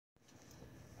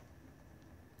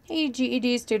Hey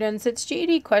GED students, it's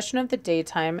GED question of the day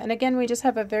time, and again we just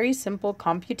have a very simple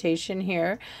computation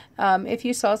here. If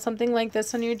you saw something like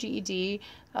this on your GED,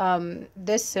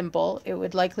 this simple, it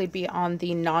would likely be on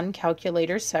the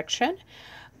non-calculator section.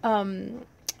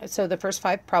 So the first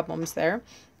 5 problems there.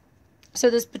 So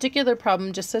this particular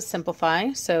problem just says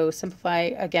simplify. So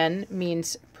simplify again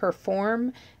means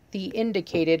perform the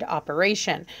indicated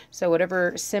operation. So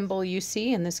whatever symbol you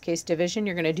see, in this case division,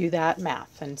 you're going to do that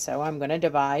math. And so I'm going to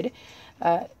divide.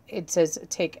 It says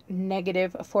take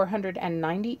negative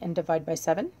 490 and divide by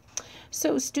 7.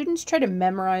 So students try to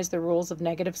memorize the rules of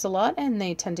negatives a lot, and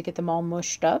they tend to get them all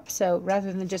mushed up. So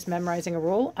rather than just memorizing a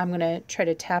rule, I'm going to try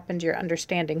to tap into your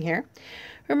understanding here.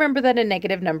 Remember that a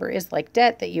negative number is like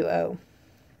debt that you owe.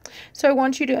 So I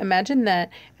want you to imagine that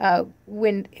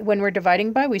when we're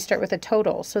dividing by, we start with a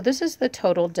total. So this is the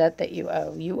total debt that you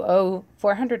owe. You owe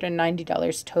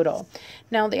 $490 total.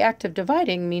 Now the act of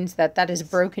dividing means that that is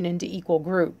broken into equal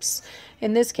groups.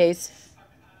 In this case,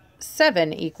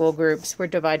 7 equal groups. We're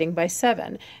dividing by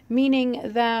 7, meaning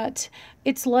that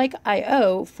it's like I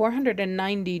owe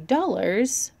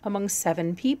 $490 among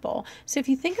 7 people. So if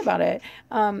you think about it,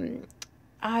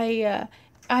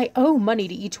 I owe money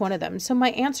to each one of them. So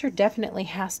my answer definitely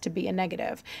has to be a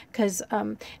negative, because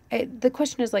the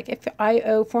question is like, if I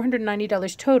owe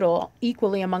 $490 total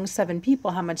equally among 7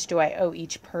 people, how much do I owe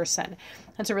each person?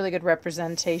 That's a really good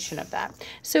representation of that.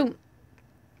 So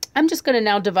I'm just going to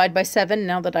now divide by 7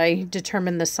 now that I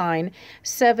determined the sign.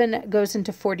 7 goes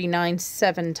into 49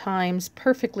 7 times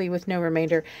perfectly with no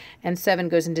remainder, and 7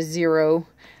 goes into 0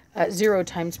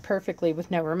 times perfectly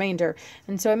with no remainder.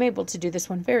 And so I'm able to do this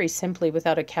one very simply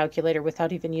without a calculator,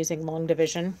 without even using long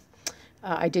division.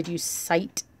 I did use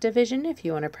sight division if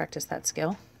you want to practice that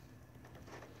skill.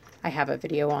 I have a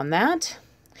video on that.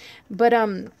 But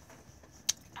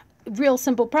real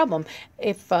simple problem.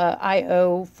 If I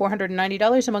owe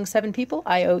 $490 among 7 people,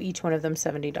 I owe each one of them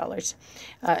 $70.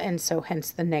 And so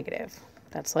hence the negative.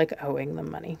 That's like owing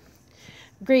them money.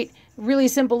 Great, really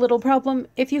simple little problem.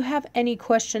 If you have any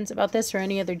questions about this or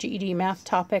any other GED math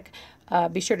topic,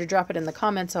 be sure to drop it in the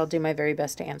comments. I'll do my very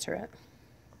best to answer it.